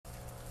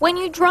When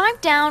you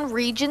drive down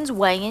Regions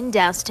Way in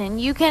Destin,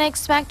 you can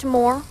expect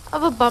more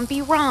of a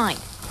bumpy ride.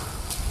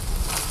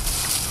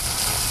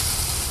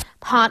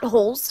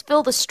 Potholes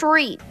fill the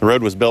street. The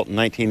road was built in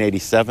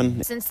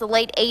 1987. Since the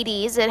late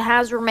 80s, it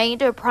has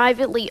remained a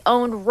privately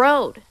owned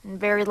road, and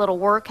very little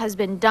work has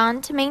been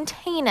done to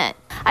maintain it.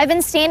 I've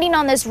been standing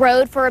on this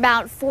road for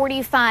about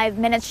 45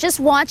 minutes, just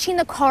watching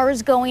the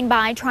cars going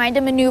by, trying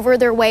to maneuver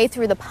their way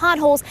through the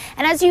potholes.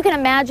 And as you can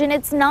imagine,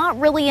 it's not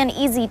really an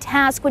easy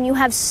task when you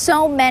have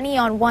so many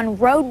on one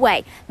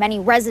roadway. Many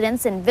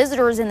residents and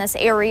visitors in this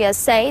area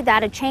say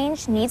that a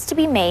change needs to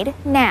be made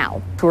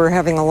now. We're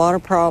having a lot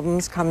of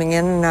problems coming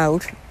in and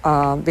out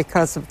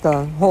because of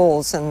the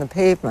holes in the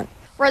pavement.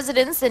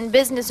 Residents and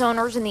business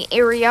owners in the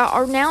area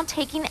are now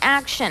taking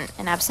action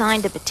and have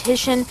signed a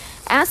petition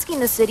asking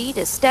the city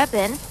to step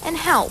in and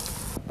help.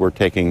 We're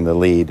taking the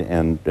lead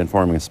and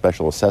forming a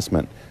special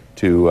assessment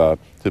to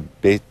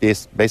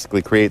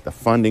basically create the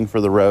funding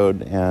for the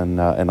road and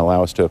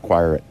allow us to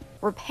acquire it.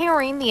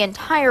 Repairing the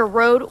entire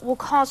road will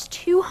cost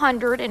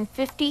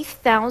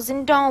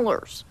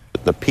 $250,000.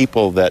 The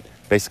people that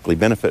basically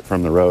benefit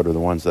from the road are the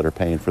ones that are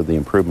paying for the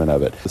improvement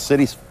of it. The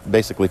city's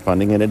basically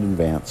funding it in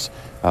advance,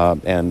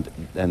 and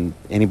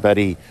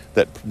anybody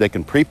that they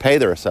can prepay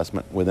their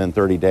assessment within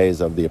 30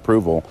 days of the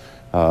approval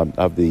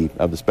of the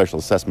special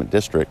assessment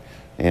district,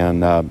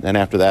 and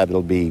after that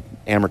it'll be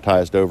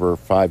amortized over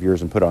 5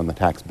 years and put on the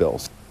tax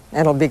bills.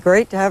 It'll be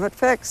great to have it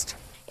fixed.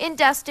 In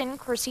Destin,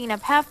 Christina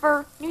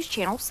Peffer, News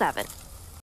Channel 7.